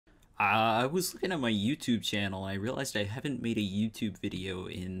I was looking at my YouTube channel. I realized I haven't made a YouTube video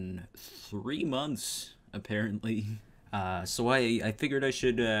in 3 months, apparently. So I figured I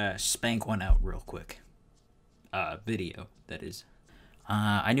should spank one out real quick. Video, that is.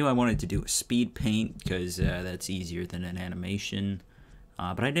 I knew I wanted to do a speed paint because that's easier than an animation.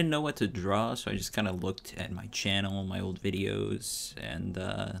 But I didn't know what to draw, so I just kind of looked at my channel, my old videos, and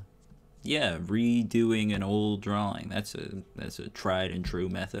yeah, redoing an old drawing. That's a tried and true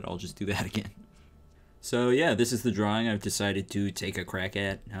method. I'll just do that again. So yeah, this is the drawing I've decided to take a crack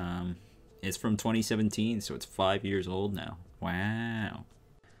at. It's from 2017, so it's 5 years old now. Wow.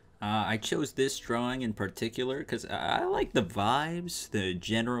 I chose this drawing in particular because I like the vibes, the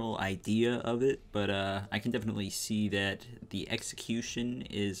general idea of it, but I can definitely see that the execution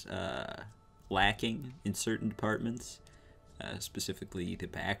is lacking in certain departments, specifically the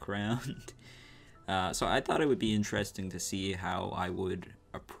background. So I thought it would be interesting to see how I would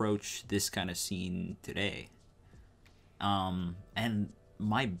approach this kind of scene today. And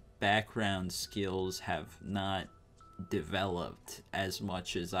my background skills have not developed as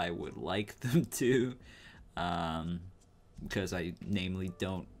much as I would like them to, because I namely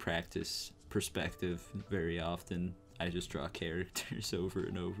don't practice perspective very often. I just draw characters over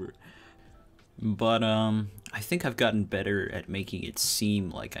and over. But I think I've gotten better at making it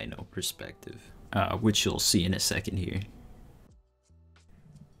seem like I know perspective, which you'll see in a second here.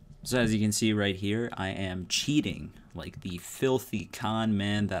 So as you can see right here, I am cheating like the filthy con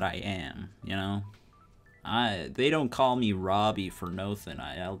man that I am, you know? They don't call me Robbie for nothing.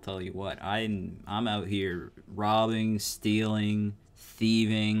 I'll tell you what, I'm out here robbing, stealing,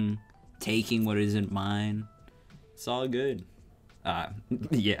 thieving, taking what isn't mine. It's all good.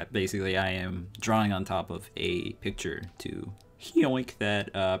 Yeah, basically I am drawing on top of a picture to yoink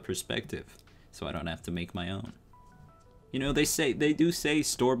that perspective, so I don't have to make my own. You know, they do say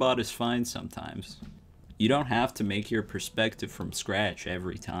store-bought is fine sometimes. You don't have to make your perspective from scratch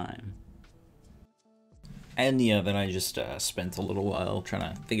every time. And yeah, then I just spent a little while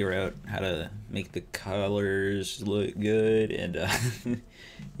trying to figure out how to make the colors look good and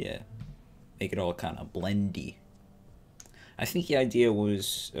yeah, make it all kind of blendy. I think the idea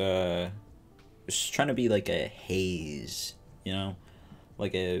was just trying to be like a haze, you know,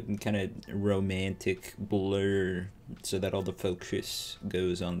 like a kind of romantic blur, so that all the focus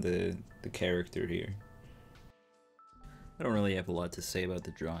goes on the character here. I don't really have a lot to say about the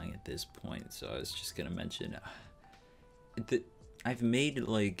drawing at this point, so I was just gonna mention that I've made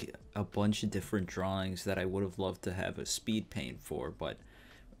like a bunch of different drawings that I would have loved to have a speed paint for, but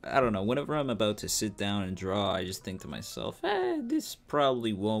I don't know, whenever I'm about to sit down and draw, I just think to myself, this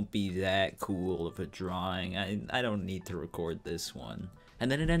probably won't be that cool of a drawing. I don't need to record this one. And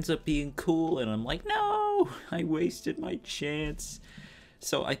then it ends up being cool, and I'm like, no, I wasted my chance.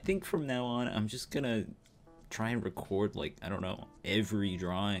 So I think from now on, I'm just gonna try and record, like, I don't know, every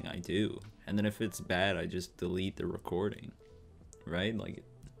drawing I do. And then if it's bad, I just delete the recording, right? Like,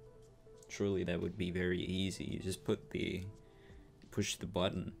 surely that would be very easy. You just push the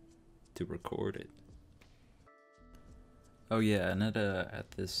button to record it. Oh yeah, and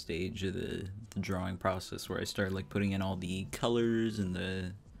at this stage of the drawing process where I start like putting in all the colors and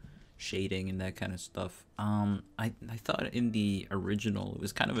the shading and that kind of stuff, I thought in the original it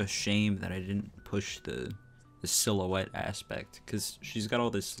was kind of a shame that I didn't push the silhouette aspect, because she's got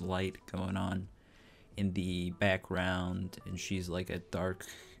all this light going on in the background and she's like a dark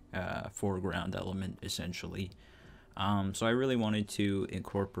foreground element essentially. So I really wanted to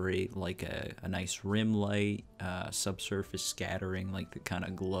incorporate like a nice rim light, subsurface scattering, like the kind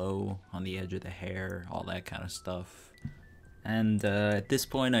of glow on the edge of the hair, all that kind of stuff. And at this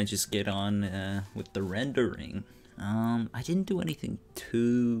point I just get on with the rendering. I didn't do anything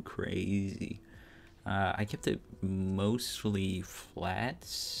too crazy. I kept it mostly flat,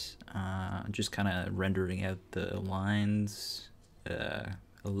 just kind of rendering out the lines, a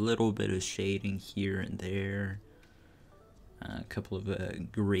little bit of shading here and there. A couple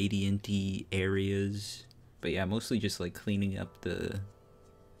of gradient-y areas, but yeah, mostly just like cleaning up the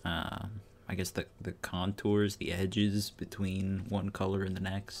I guess the contours, the edges between one color and the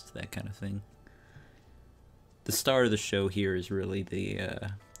next, that kind of thing. The star of the show here is really the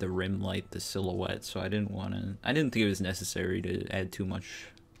rim light, the silhouette, so I didn't think it was necessary to add too much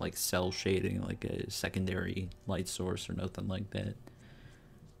like cell shading, like a secondary light source or nothing like that.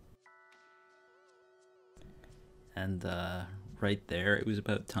 And right there, it was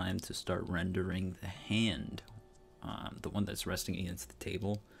about time to start rendering the hand, the one that's resting against the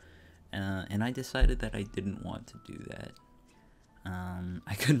table. And I decided that I didn't want to do that.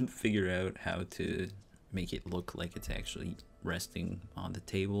 I couldn't figure out how to make it look like it's actually resting on the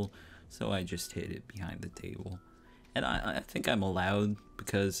table, so I just hid it behind the table. And I think I'm allowed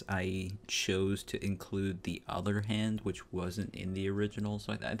because I chose to include the other hand, which wasn't in the original,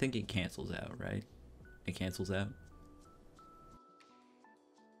 so I think it cancels out, right? It cancels out?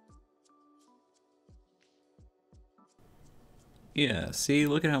 Yeah, see,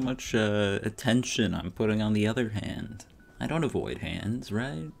 look at how much attention I'm putting on the other hand. I don't avoid hands,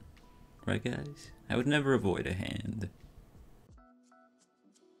 right? Right, guys? I would never avoid a hand.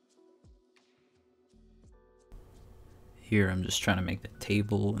 Here I'm just trying to make the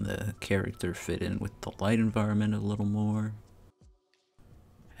table and the character fit in with the light environment a little more.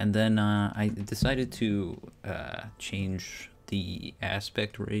 And then I decided to change the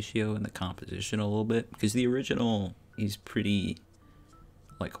aspect ratio and the composition a little bit, because the original is pretty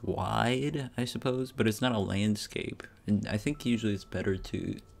like wide, I suppose, but it's not a landscape. And I think usually it's better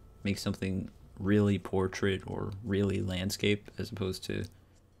to make something really portrait or really landscape as opposed to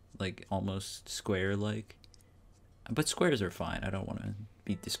like almost square like. But squares are fine. I don't want to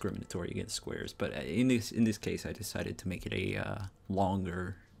be discriminatory against squares, but in this case I decided to make it a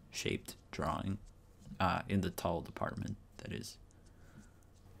longer shaped drawing in the tall department, that is,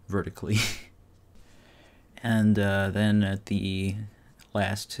 vertically. And then at the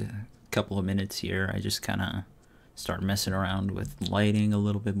last couple of minutes here, I just kind of start messing around with lighting a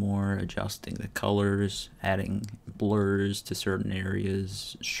little bit more, adjusting the colors, adding blurs to certain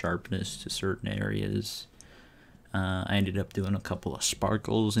areas, sharpness to certain areas. I ended up doing a couple of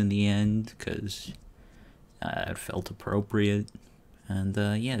sparkles in the end because it felt appropriate. And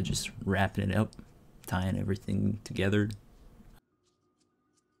yeah, just wrapping it up, tying everything together.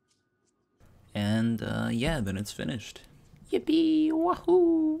 And yeah, then it's finished. Yippee!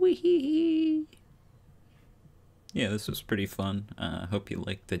 Wahoo! Wee! Yeah, this was pretty fun. Hope you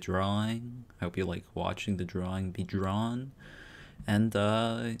liked the drawing. Hope you like watching the drawing be drawn. And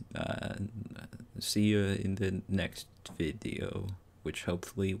see you in the next video, which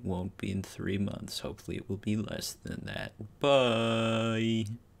hopefully won't be in 3 months. Hopefully it will be less than that. Bye!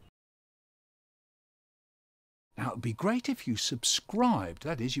 Now, it'd be great if you subscribed.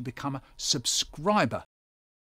 That is, you become a subscriber.